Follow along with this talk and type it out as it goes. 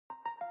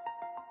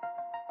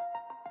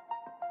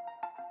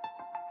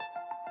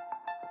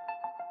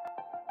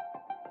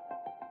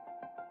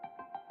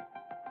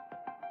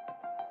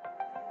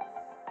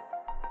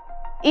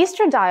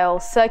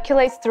Estradiol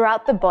circulates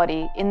throughout the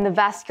body in the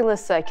vascular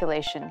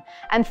circulation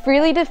and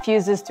freely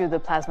diffuses through the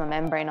plasma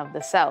membrane of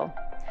the cell.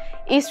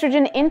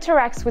 Estrogen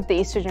interacts with the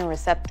estrogen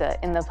receptor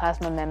in the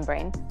plasma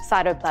membrane,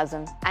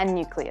 cytoplasm, and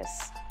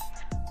nucleus.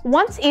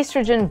 Once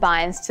estrogen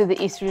binds to the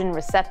estrogen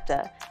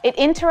receptor, it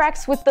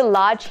interacts with the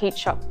large heat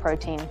shock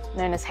protein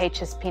known as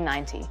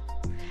HSP90.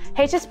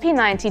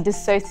 HSP90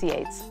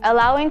 dissociates,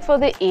 allowing for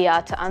the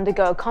ER to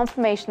undergo a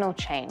conformational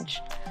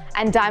change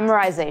and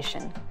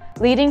dimerization,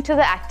 leading to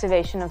the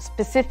activation of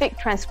specific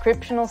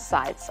transcriptional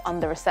sites on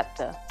the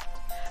receptor.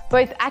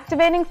 Both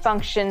activating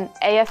function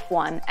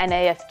AF1 and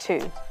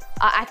AF2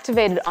 are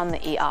activated on the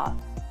ER.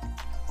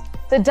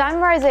 The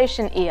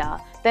dimerization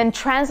ER then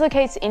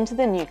translocates into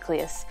the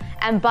nucleus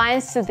and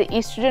binds to the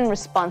estrogen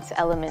response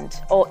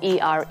element, or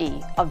ERE,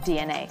 of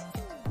DNA.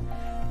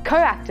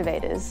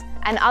 Co-activators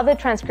and other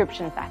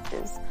transcription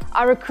factors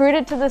are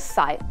recruited to the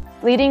site,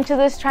 leading to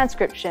this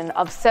transcription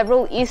of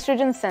several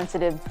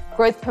estrogen-sensitive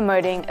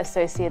growth-promoting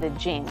associated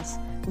genes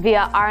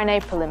via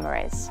RNA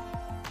polymerase.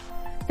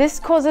 This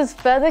causes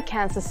further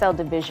cancer cell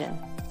division.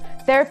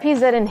 Therapies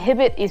that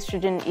inhibit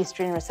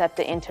estrogen-estrogen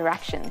receptor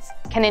interactions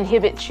can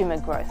inhibit tumor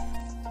growth.